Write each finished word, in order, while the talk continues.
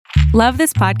Love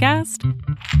this podcast?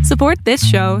 Support this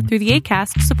show through the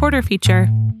Acast supporter feature.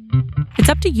 It's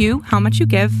up to you how much you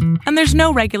give, and there's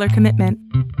no regular commitment.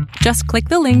 Just click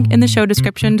the link in the show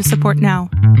description to support now.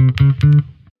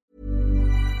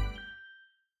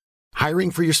 Hiring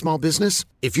for your small business?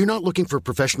 If you're not looking for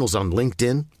professionals on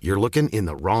LinkedIn, you're looking in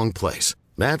the wrong place.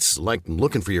 That's like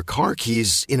looking for your car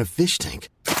keys in a fish tank.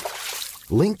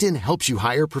 LinkedIn helps you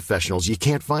hire professionals you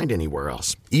can't find anywhere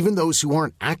else, even those who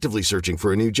aren't actively searching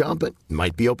for a new job but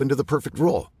might be open to the perfect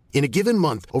role. In a given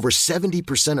month, over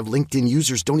 70% of LinkedIn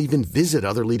users don't even visit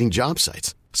other leading job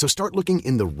sites. So start looking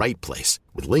in the right place.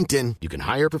 With LinkedIn, you can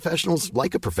hire professionals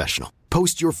like a professional.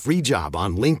 Post your free job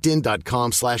on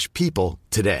linkedin.com/people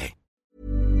today.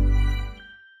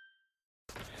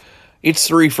 It's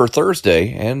 3 for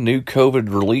Thursday, and new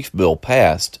COVID relief bill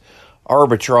passed.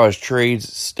 Arbitrage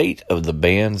Trade's State of the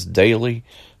Bands Daily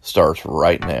starts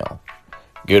right now.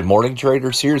 Good morning,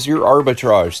 traders. Here's your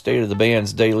Arbitrage State of the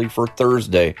Bands Daily for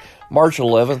Thursday, March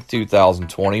 11th,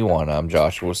 2021. I'm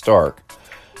Joshua Stark.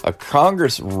 A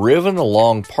Congress riven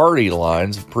along party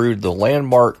lines approved the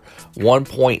landmark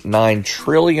 $1.9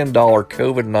 trillion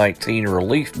COVID-19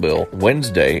 relief bill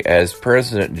Wednesday as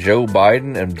President Joe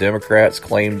Biden and Democrats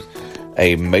claimed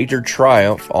a major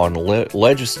triumph on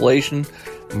legislation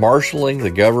marshaling the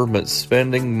government's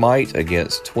spending might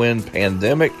against twin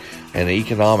pandemic and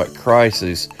economic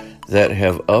crises that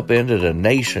have upended a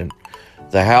nation.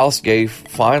 The House gave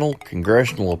final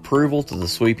congressional approval to the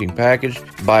sweeping package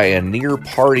by a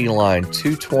near-party line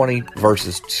 220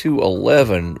 versus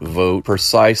 211 vote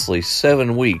precisely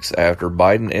 7 weeks after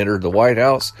Biden entered the White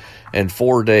House and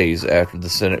 4 days after the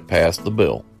Senate passed the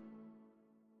bill.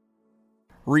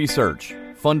 Research,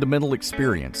 fundamental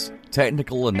experience,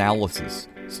 technical analysis,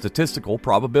 statistical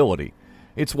probability.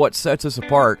 It's what sets us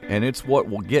apart, and it's what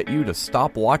will get you to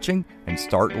stop watching and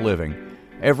start living.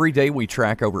 Every day we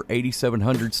track over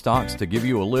 8,700 stocks to give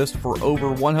you a list for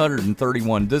over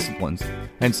 131 disciplines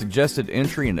and suggested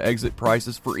entry and exit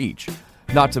prices for each,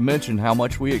 not to mention how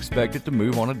much we expect it to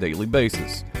move on a daily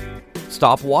basis.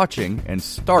 Stop watching and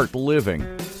start living.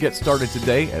 Get started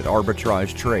today at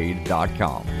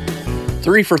arbitragetrade.com.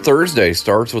 3 for Thursday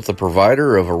starts with the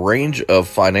provider of a range of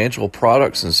financial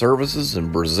products and services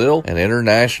in Brazil and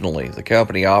internationally. The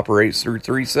company operates through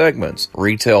 3 segments: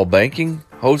 retail banking,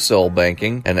 wholesale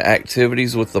banking, and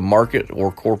activities with the market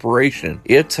or corporation.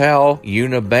 Itaú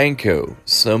Unibanco,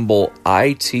 symbol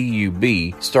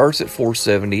ITUB, starts at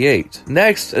 $478.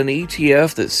 Next, an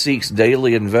ETF that seeks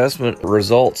daily investment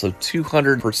results of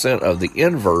 200% of the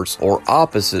inverse or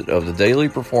opposite of the daily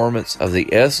performance of the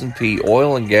S&P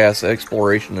Oil and Gas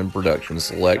Exploration and Production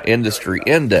Select Industry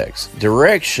Index.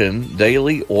 Direction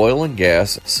Daily Oil and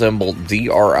Gas, symbol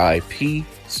DRIP,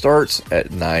 starts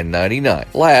at $9.99.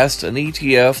 Last, an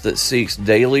ETF that seeks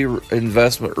daily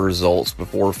investment results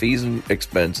before fees and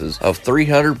expenses of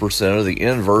 300% of the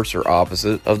inverse or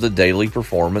opposite of the daily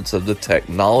performance of the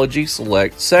Technology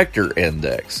Select Sector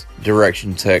Index.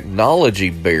 Direction Technology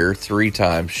Bear 3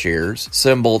 times shares,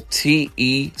 symbol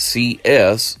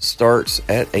TECS, starts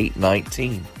at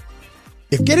 $8.19.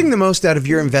 If getting the most out of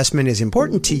your investment is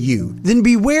important to you, then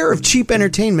beware of cheap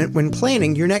entertainment when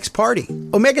planning your next party.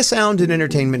 Omega Sound and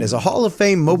Entertainment is a Hall of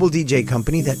Fame mobile DJ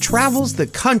company that travels the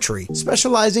country,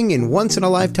 specializing in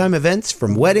once-in-a-lifetime events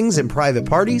from weddings and private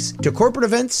parties to corporate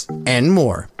events and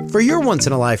more. For your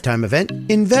once-in-a-lifetime event,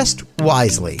 invest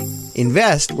wisely.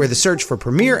 Invest where the search for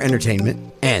premier entertainment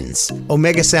ends.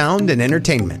 Omega Sound and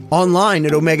Entertainment. Online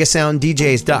at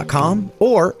OmegaSoundDJs.com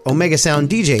or Omega Sound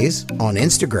DJs on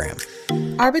Instagram.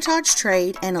 Arbitrage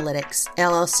Trade Analytics,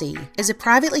 LLC, is a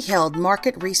privately held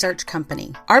market research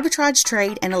company. Arbitrage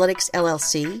Trade Analytics,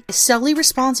 LLC, is solely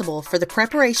responsible for the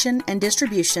preparation and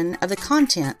distribution of the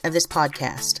content of this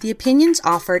podcast. The opinions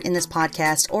offered in this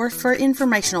podcast are for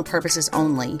informational purposes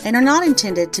only and are not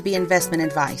intended to be investment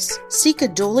advice. Seek a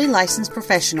duly licensed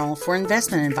professional for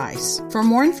investment advice. For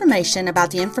more information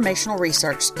about the informational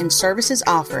research and services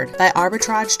offered by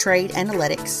Arbitrage Trade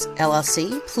Analytics,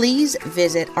 LLC, please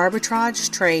visit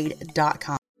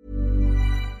arbitragetrade.com.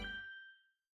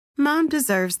 Mom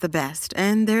deserves the best,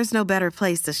 and there's no better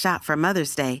place to shop for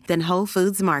Mother's Day than Whole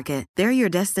Foods Market. They're your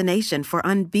destination for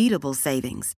unbeatable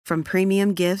savings, from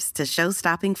premium gifts to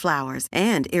show-stopping flowers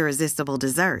and irresistible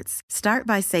desserts. Start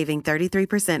by saving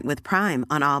 33% with Prime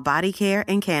on all body care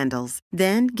and candles.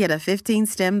 Then get a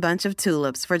 15-stem bunch of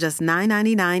tulips for just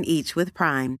 $9.99 each with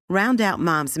Prime. Round out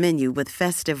Mom's menu with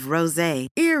festive rosé,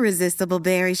 irresistible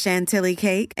berry chantilly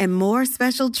cake, and more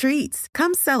special treats.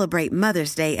 Come celebrate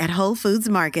Mother's Day at Whole Foods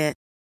Market.